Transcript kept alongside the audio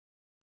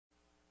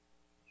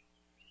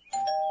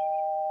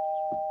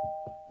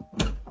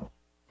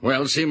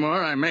Well,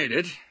 Seymour, I made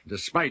it,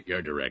 despite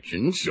your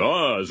directions.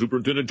 Ah,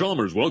 Superintendent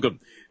Chalmers,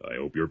 welcome. I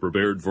hope you're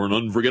prepared for an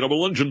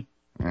unforgettable luncheon.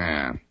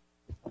 Yeah.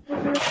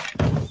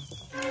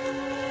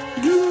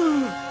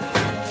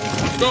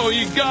 Oh,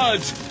 ye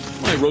gods!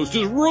 My roast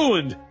is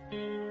ruined!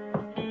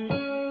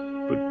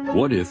 But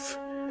what if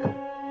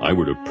I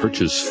were to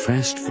purchase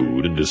fast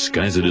food and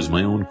disguise it as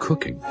my own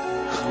cooking?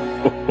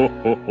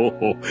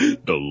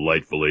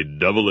 Delightfully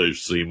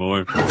devilish,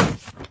 Seymour.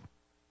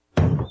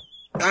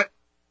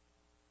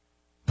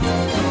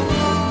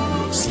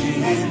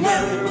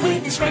 Skinner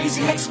with his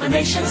crazy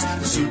explanations.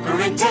 The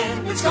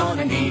superintendent's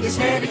gonna need his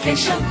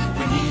medication.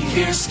 When he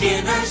hears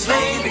Skinner's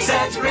lame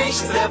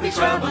exaggerations, there'll be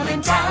trouble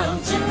in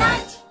town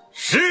tonight.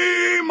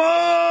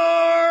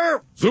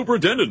 Seymour!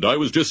 Superintendent, I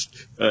was just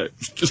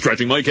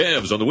stretching my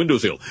calves on the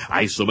windowsill.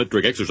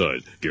 Isometric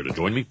exercise. Care to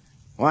join me?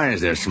 Why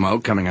is there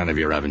smoke coming out of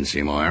your oven,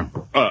 Seymour?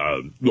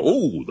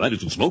 Oh, that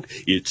isn't smoke.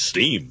 It's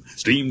steam.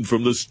 Steam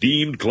from the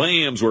steamed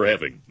clams we're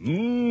having.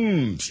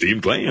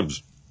 Steamed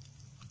clams.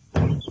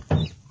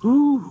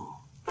 Ooh.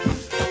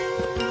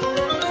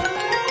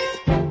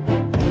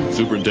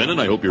 Superintendent,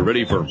 I hope you're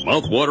ready for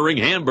mouth-watering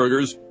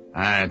hamburgers.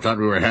 I thought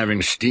we were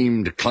having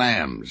steamed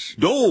clams.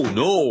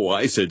 No,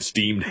 I said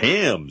steamed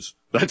hams.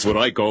 That's what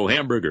I call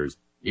hamburgers.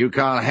 You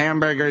call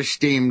hamburgers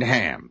steamed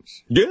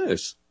hams?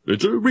 Yes,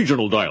 it's a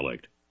regional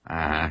dialect.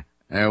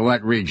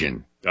 What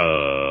region?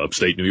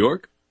 Upstate New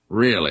York?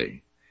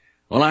 Really?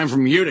 Well, I'm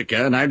from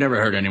Utica, and I've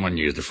never heard anyone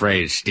use the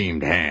phrase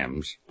steamed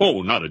hams.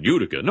 Oh, not in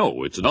Utica.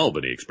 No, it's an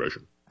Albany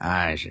expression.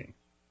 I see.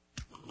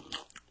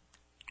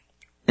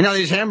 You know,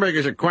 these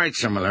hamburgers are quite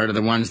similar to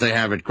the ones they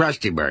have at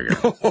Krusty Burger.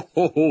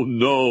 Oh,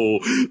 no.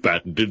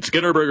 Patented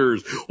Skinner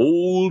Burgers.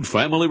 Old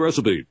family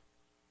recipe.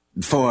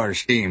 For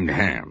steamed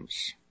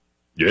hams.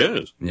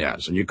 Yes.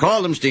 Yes, and you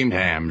call them steamed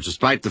hams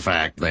despite the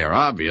fact they are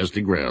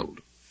obviously grilled.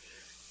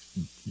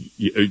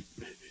 You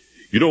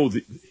know,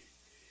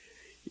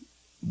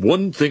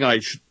 one thing I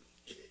should...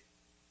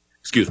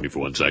 Excuse me for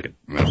 1 second.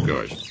 Of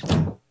course.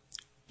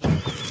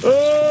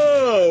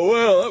 Oh,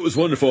 well, that was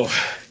wonderful.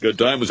 Good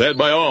time was had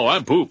by all.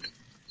 I'm pooped.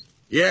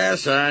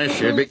 Yes, I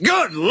should be.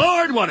 Good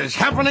Lord, what is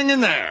happening in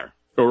there?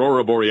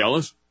 Aurora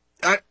Borealis?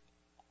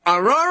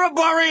 Aurora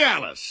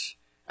Borealis.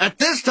 At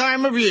this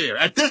time of year,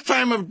 at this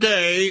time of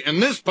day, in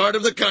this part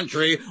of the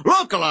country,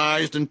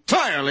 localized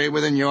entirely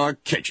within your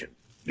kitchen.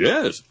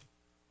 Yes.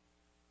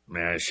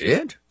 May I see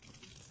it?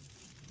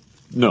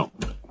 No.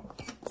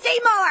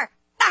 Seymour!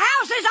 The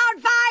house is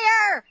on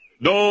fire!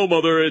 No,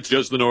 Mother, it's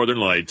just the Northern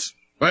Lights.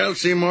 Well,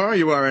 Seymour,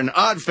 you are an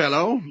odd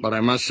fellow, but I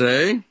must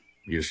say,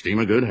 you steam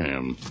a good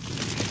ham.